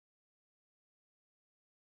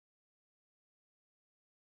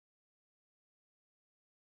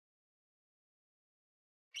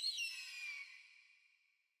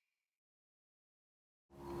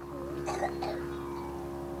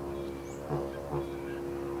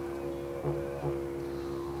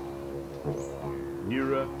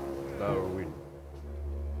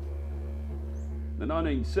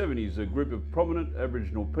1970s, a group of prominent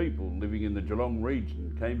Aboriginal people living in the Geelong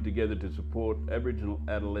region came together to support Aboriginal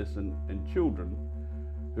adolescents and children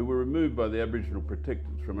who were removed by the Aboriginal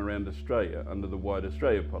protectors from around Australia under the White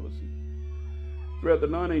Australia policy. Throughout the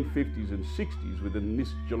 1950s and 60s within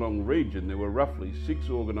this Geelong region, there were roughly 6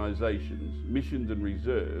 organisations, missions and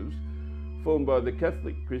reserves formed by the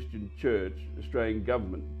Catholic Christian Church Australian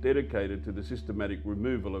Government dedicated to the systematic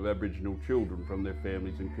removal of Aboriginal children from their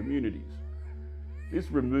families and communities. This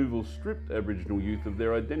removal stripped Aboriginal youth of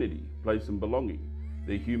their identity, place and belonging,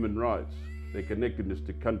 their human rights, their connectedness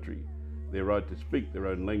to country, their right to speak their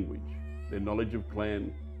own language, their knowledge of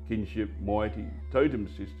clan, kinship, moiety, totem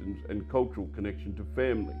systems and cultural connection to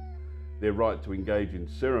family, their right to engage in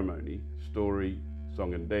ceremony, story,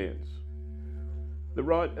 song and dance. The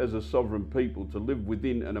right as a sovereign people to live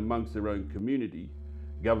within and amongst their own community,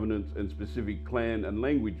 governance and specific clan and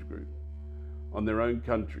language group, on their own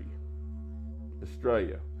country,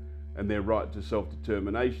 Australia, and their right to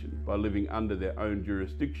self-determination by living under their own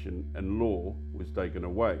jurisdiction and law was taken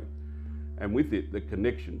away, and with it the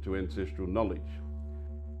connection to ancestral knowledge.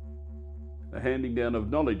 The handing down of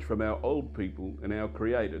knowledge from our old people and our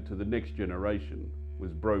Creator to the next generation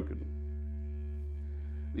was broken.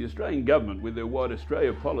 The Australian Government, with their White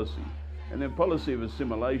Australia policy and their policy of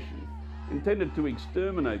assimilation, intended to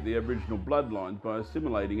exterminate the Aboriginal bloodlines by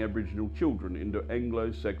assimilating Aboriginal children into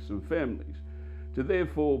Anglo-Saxon families, to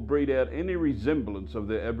therefore breed out any resemblance of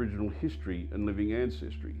their Aboriginal history and living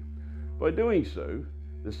ancestry. By doing so,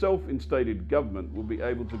 the self-instated government will be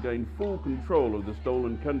able to gain full control of the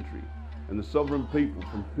stolen country and the sovereign people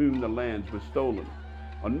from whom the lands were stolen.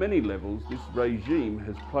 On many levels, this regime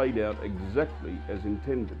has played out exactly as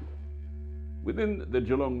intended. Within the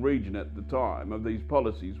Geelong region at the time of these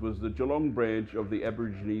policies was the Geelong branch of the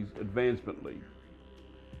Aborigines Advancement League,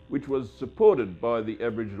 which was supported by the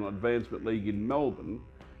Aboriginal Advancement League in Melbourne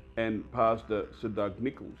and Pastor Sir Doug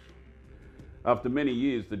Nichols. After many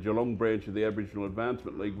years, the Geelong branch of the Aboriginal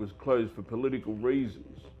Advancement League was closed for political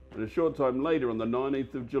reasons, and a short time later, on the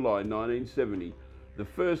 19th of July 1970, the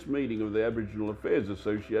first meeting of the Aboriginal Affairs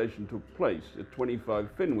Association took place at 25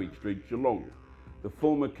 Fenwick Street, Geelong, the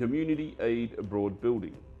former Community Aid Abroad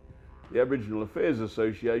building. The Aboriginal Affairs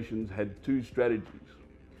Associations had 2 strategies.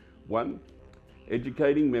 1,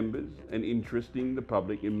 educating members and interesting the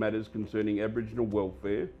public in matters concerning Aboriginal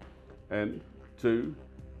welfare, and 2,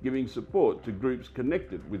 giving support to groups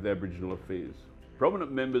connected with Aboriginal affairs.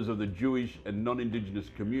 Prominent members of the Jewish and non-Indigenous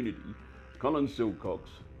community, Colin Silcox,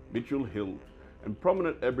 Mitchell Hill, and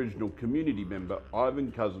prominent Aboriginal community member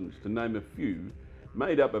Ivan Cousins, to name a few,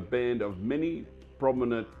 made up a band of many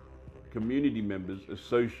prominent community members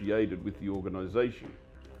associated with the organisation.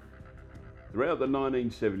 Throughout the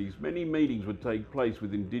 1970s, many meetings would take place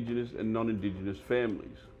with Indigenous and non-Indigenous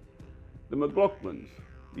families. The McLaughlins,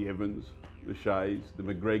 the Evans, the Shays, the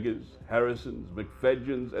McGregors, Harrisons,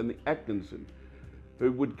 McFadgens and the Atkinson,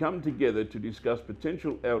 who would come together to discuss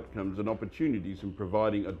potential outcomes and opportunities in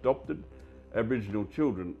providing adopted Aboriginal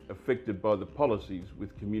children affected by the policies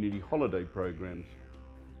with community holiday programs.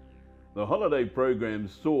 The holiday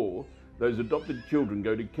programs saw those adopted children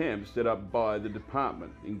go to camps set up by the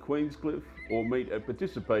department in Queenscliff or meet at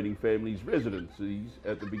participating families' residencies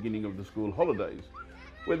at the beginning of the school holidays,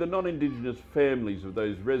 where the non-Indigenous families of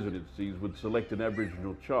those residencies would select an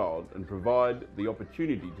Aboriginal child and provide the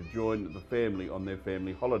opportunity to join the family on their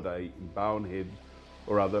family holiday in Barwon Heads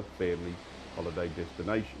or other family holiday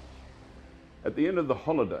destinations. At the end of the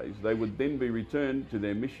holidays, they would then be returned to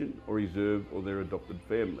their mission or reserve or their adopted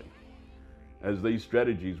family. As these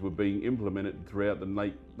strategies were being implemented throughout the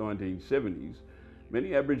late 1970s,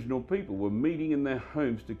 many Aboriginal people were meeting in their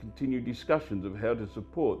homes to continue discussions of how to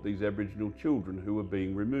support these Aboriginal children who were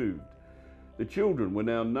being removed. The children were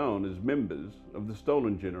now known as members of the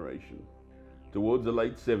stolen generation. Towards the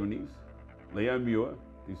late 70s, Leo Muir,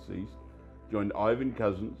 deceased, joined Ivan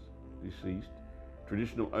Cousins, deceased,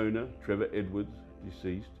 traditional owner Trevor Edwards,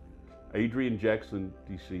 deceased, Adrian Jackson,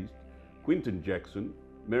 deceased, Quinton Jackson,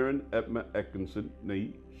 Merrin Atma Atkinson,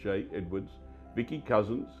 nee Shea Edwards, Vicky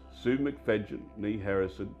Cousins, Sue McFadgen, nee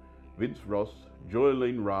Harrison, Vince Ross,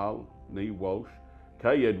 Joylene Ryle, nee Walsh,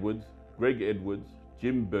 Kay Edwards, Greg Edwards,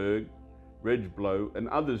 Jim Berg, Reg Blow and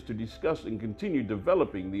others to discuss and continue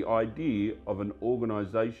developing the idea of an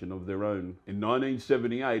organisation of their own. In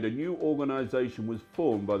 1978, a new organisation was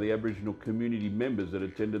formed by the Aboriginal community members that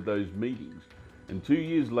attended those meetings, and 2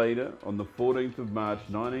 years later, on the 14th of March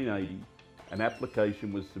 1980, an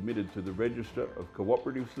application was submitted to the Register of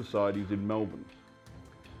Cooperative Societies in Melbourne.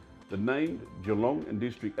 The named Geelong and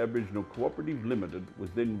District Aboriginal Co-operative Limited was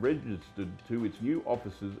then registered to its new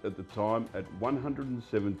offices at the time at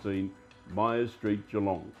 117 Myers Street,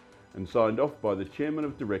 Geelong, and signed off by the Chairman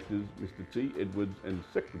of Directors, Mr. T. Edwards, and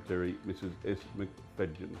Secretary, Mrs. S.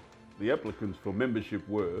 McFadgen. The applicants for membership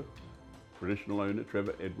were traditional owner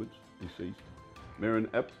Trevor Edwards, deceased, Merrin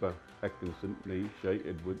Appa Atkinson, nee Shea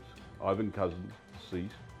Edwards, Ivan Cousins,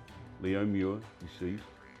 deceased, Leo Muir, deceased,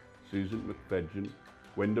 Susan McFadgen,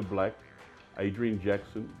 Gwenda Black, Adrian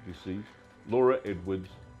Jackson, deceased, Laura Edwards,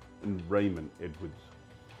 and Raymond Edwards.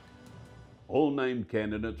 All named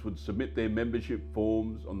candidates would submit their membership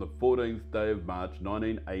forms on the 14th day of March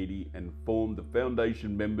 1980 and form the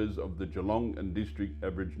foundation members of the Geelong and District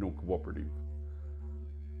Aboriginal Co-operative.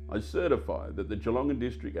 I certify that the Geelong and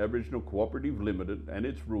District Aboriginal Co-operative Limited and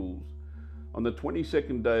its rules on the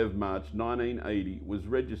 22nd day of March 1980 was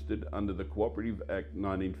registered under the Co-operative Act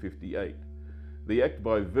 1958, the act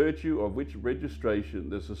by virtue of which registration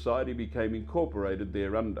the society became incorporated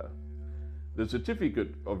thereunder. The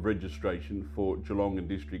certificate of registration for Geelong and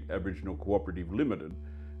District Aboriginal Co-operative Limited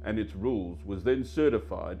and its rules was then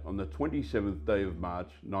certified on the 27th day of March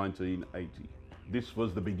 1980. This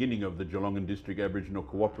was the beginning of the Geelong and District Aboriginal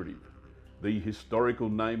Co-operative. The historical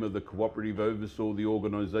name of the cooperative oversaw the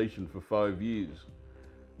organisation for 5 years.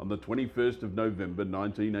 On the 21st of November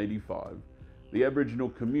 1985, the Aboriginal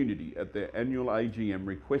community at their annual AGM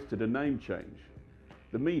requested a name change.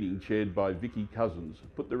 The meeting, chaired by Vicky Cousins,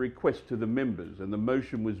 put the request to the members and the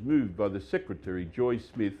motion was moved by the Secretary Joy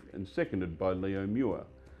Smith and seconded by Leo Muir.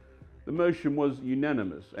 The motion was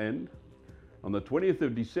unanimous and, on the 20th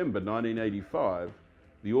of December 1985,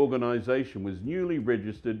 the organisation was newly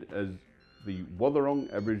registered as the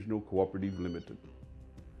Wathaurong Aboriginal Co-operative Limited.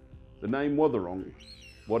 The name Wathaurong,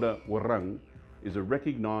 Wathaurong, is a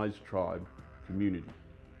recognised tribe community,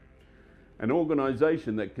 an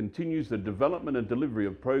organisation that continues the development and delivery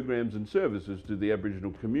of programs and services to the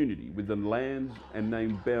Aboriginal community within lands and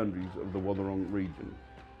named boundaries of the Wathaurong region.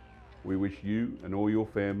 We wish you and all your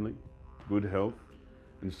family good health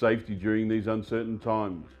and safety during these uncertain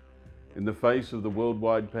times in the face of the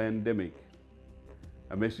worldwide pandemic.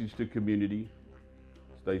 A message to community: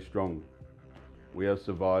 stay strong. We are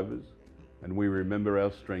survivors and we remember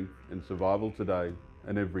our strength and survival today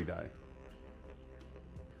and every day.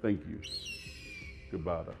 Thank you.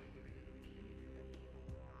 Goodbye.